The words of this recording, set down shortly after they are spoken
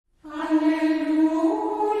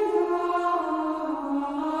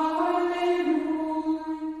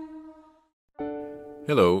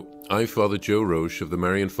Hello, I'm Father Joe Roesch of the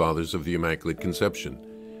Marian Fathers of the Immaculate Conception.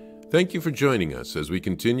 Thank you for joining us as we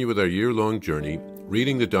continue with our year-long journey,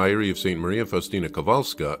 reading the diary of St. Maria Faustina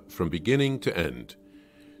Kowalska from beginning to end.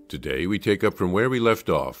 Today we take up from where we left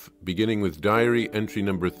off, beginning with diary entry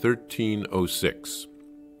number 1306.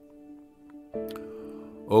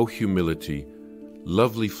 O humility,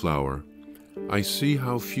 lovely flower, I see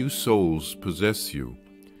how few souls possess you.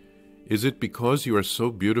 Is it because you are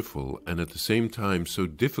so beautiful and at the same time so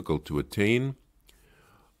difficult to attain?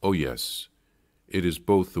 Oh yes, it is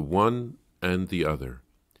both the one and the other.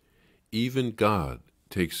 Even God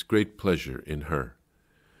takes great pleasure in her.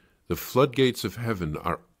 The floodgates of heaven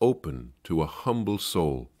are open to a humble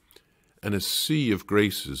soul, and a sea of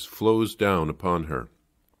graces flows down upon her.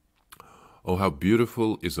 Oh, how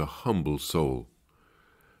beautiful is a humble soul!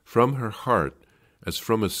 From her heart, as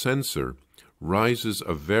from a censer, rises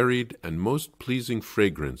a varied and most pleasing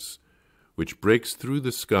fragrance, which breaks through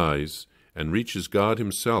the skies and reaches God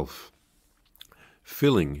himself,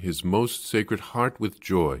 filling his most sacred heart with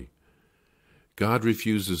joy. God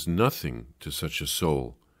refuses nothing to such a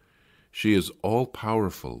soul. She is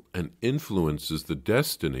all-powerful and influences the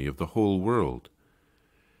destiny of the whole world.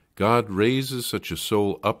 God raises such a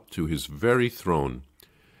soul up to his very throne,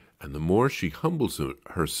 and the more she humbles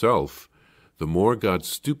herself, the more God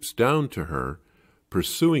stoops down to her,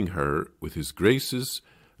 pursuing her with his graces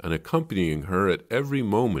and accompanying her at every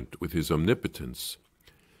moment with his omnipotence.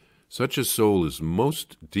 Such a soul is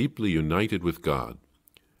most deeply united with God.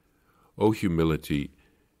 O humility,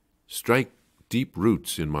 strike deep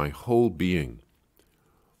roots in my whole being.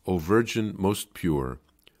 O Virgin most pure,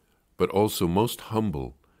 but also most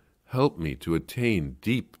humble, help me to attain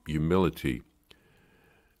deep humility.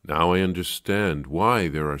 Now I understand why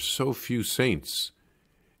there are so few saints.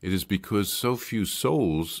 It is because so few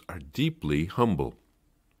souls are deeply humble.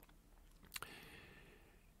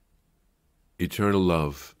 Eternal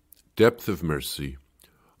love, depth of mercy,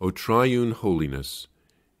 O triune holiness,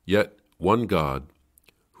 yet one God,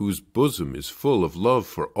 whose bosom is full of love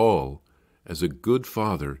for all, as a good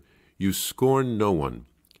Father, you scorn no one.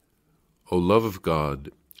 O love of God,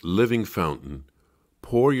 living fountain,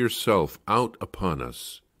 pour yourself out upon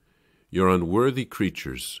us. Your unworthy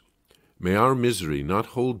creatures, may our misery not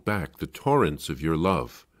hold back the torrents of your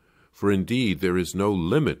love, for indeed there is no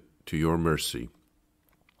limit to your mercy.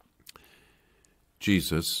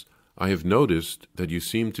 Jesus, I have noticed that you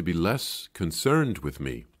seem to be less concerned with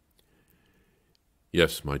me.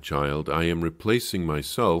 Yes, my child, I am replacing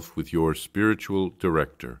myself with your spiritual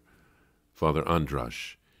director, Father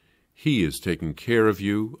Roesch. He is taking care of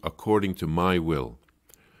you according to my will.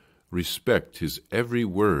 Respect his every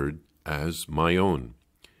word as my own.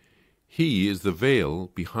 He is the veil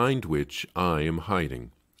behind which I am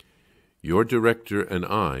hiding. Your director and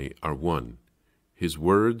I are one. His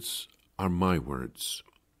words are my words.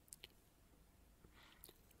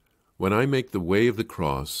 When I make the way of the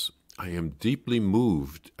cross, I am deeply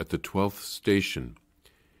moved at the 12th station.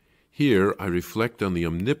 Here I reflect on the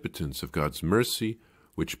omnipotence of God's mercy,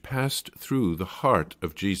 which passed through the heart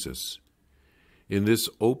of Jesus. In this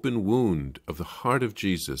open wound of the heart of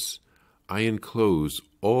Jesus, I enclose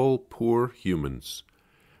all poor humans,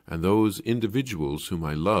 and those individuals whom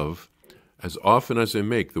I love, as often as I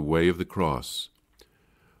make the way of the cross.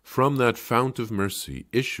 From that fount of mercy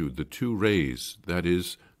issued the two rays, that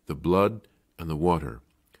is, the blood and the water.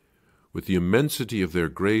 With the immensity of their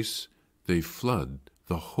grace, they flood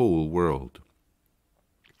the whole world.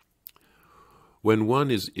 When one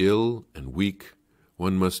is ill and weak,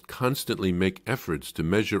 one must constantly make efforts to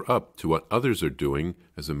measure up to what others are doing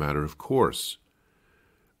as a matter of course.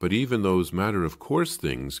 But even those matter-of-course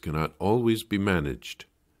things cannot always be managed.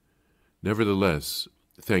 Nevertheless,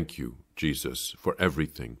 thank you, Jesus, for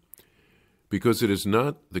everything, because it is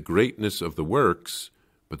not the greatness of the works,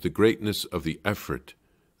 but the greatness of the effort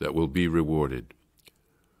that will be rewarded.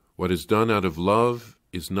 What is done out of love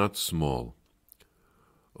is not small.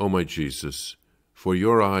 O my Jesus, for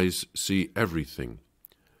your eyes see everything.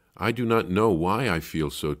 I do not know why I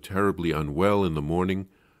feel so terribly unwell in the morning.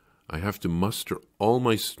 I have to muster all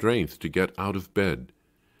my strength to get out of bed,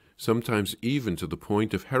 sometimes even to the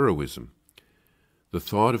point of heroism. The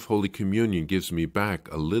thought of Holy Communion gives me back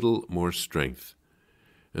a little more strength,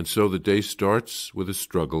 and so the day starts with a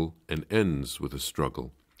struggle and ends with a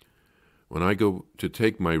struggle. When I go to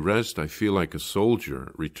take my rest, I feel like a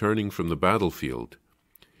soldier returning from the battlefield.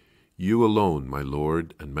 You alone, my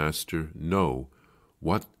Lord and Master, know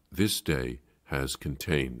what this day has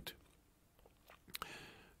contained.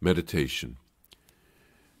 Meditation.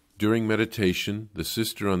 During meditation, the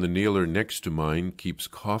sister on the kneeler next to mine keeps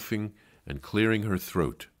coughing and clearing her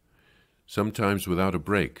throat. sometimes without a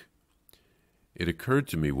break. It occurred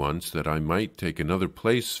to me once that I might take another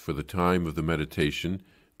place for the time of the meditation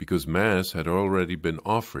because Mass had already been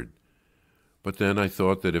offered. But then I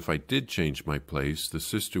thought that if I did change my place, the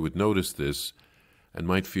sister would notice this and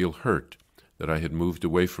might feel hurt that I had moved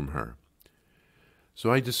away from her.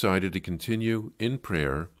 So I decided to continue in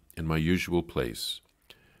prayer in my usual place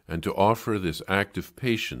and to offer this act of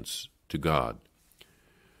patience to God.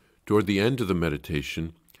 Toward the end of the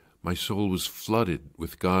meditation, my soul was flooded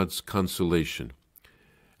with God's consolation,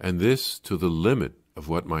 and this to the limit of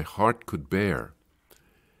what my heart could bear.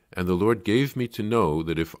 And the Lord gave me to know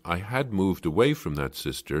that if I had moved away from that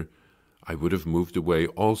sister, I would have moved away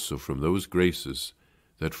also from those graces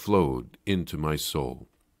that flowed into my soul.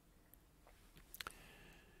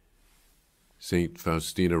 Saint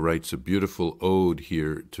Faustina writes a beautiful ode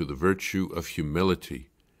here to the virtue of humility.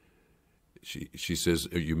 She says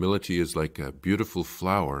humility is like a beautiful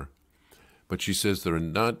flower, but she says there are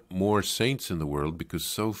not more saints in the world because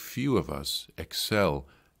so few of us excel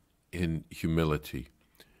in humility.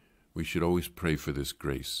 We should always pray for this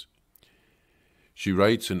grace. She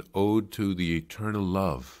writes an ode to the eternal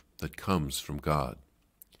love that comes from God.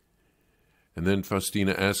 And then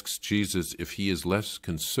Faustina asks Jesus if he is less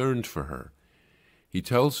concerned for her. He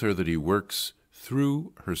tells her that he works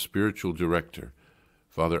through her spiritual director,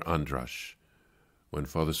 Father Andrasz. When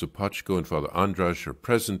Father Sopoćko and Father Andrasz are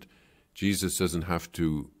present, Jesus doesn't have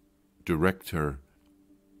to direct her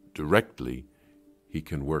directly. He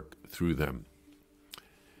can work through them.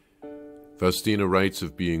 Faustina writes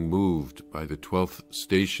of being moved by the 12th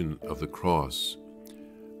station of the cross.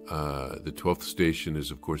 The 12th station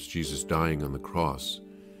is, of course, Jesus dying on the cross.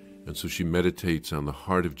 And so she meditates on the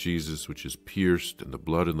heart of Jesus, which is pierced, and the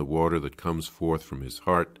blood and the water that comes forth from his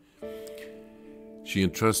heart. She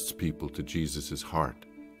entrusts people to Jesus' heart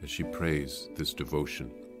as she prays this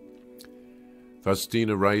devotion.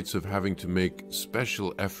 Faustina writes of having to make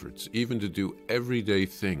special efforts, even to do everyday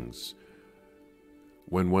things.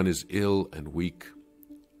 When one is ill and weak,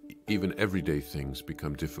 even everyday things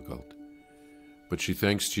become difficult. But she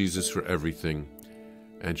thanks Jesus for everything,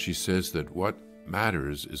 and she says that what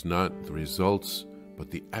matters is not the results,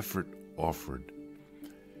 but the effort offered.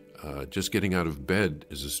 Just getting out of bed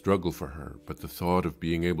is a struggle for her, but the thought of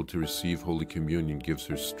being able to receive Holy Communion gives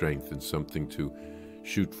her strength and something to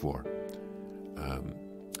shoot for.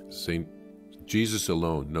 Saint Jesus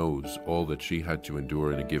alone knows all that she had to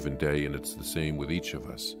endure in a given day, and it's the same with each of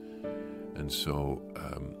us. And so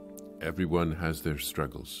everyone has their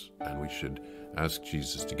struggles, and we should ask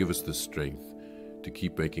Jesus to give us the strength to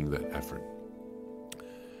keep making that effort.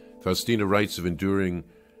 Faustina writes of enduring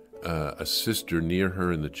a sister near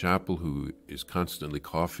her in the chapel who is constantly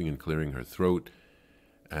coughing and clearing her throat,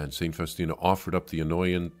 and St. Faustina offered up the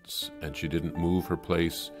annoyance, and she didn't move her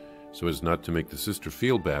place so as not to make the sister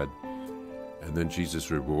feel bad, and then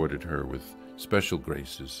Jesus rewarded her with special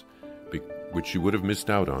graces, which she would have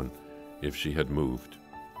missed out on if she had moved.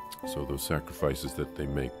 So those sacrifices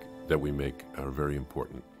that we make are very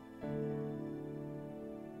important.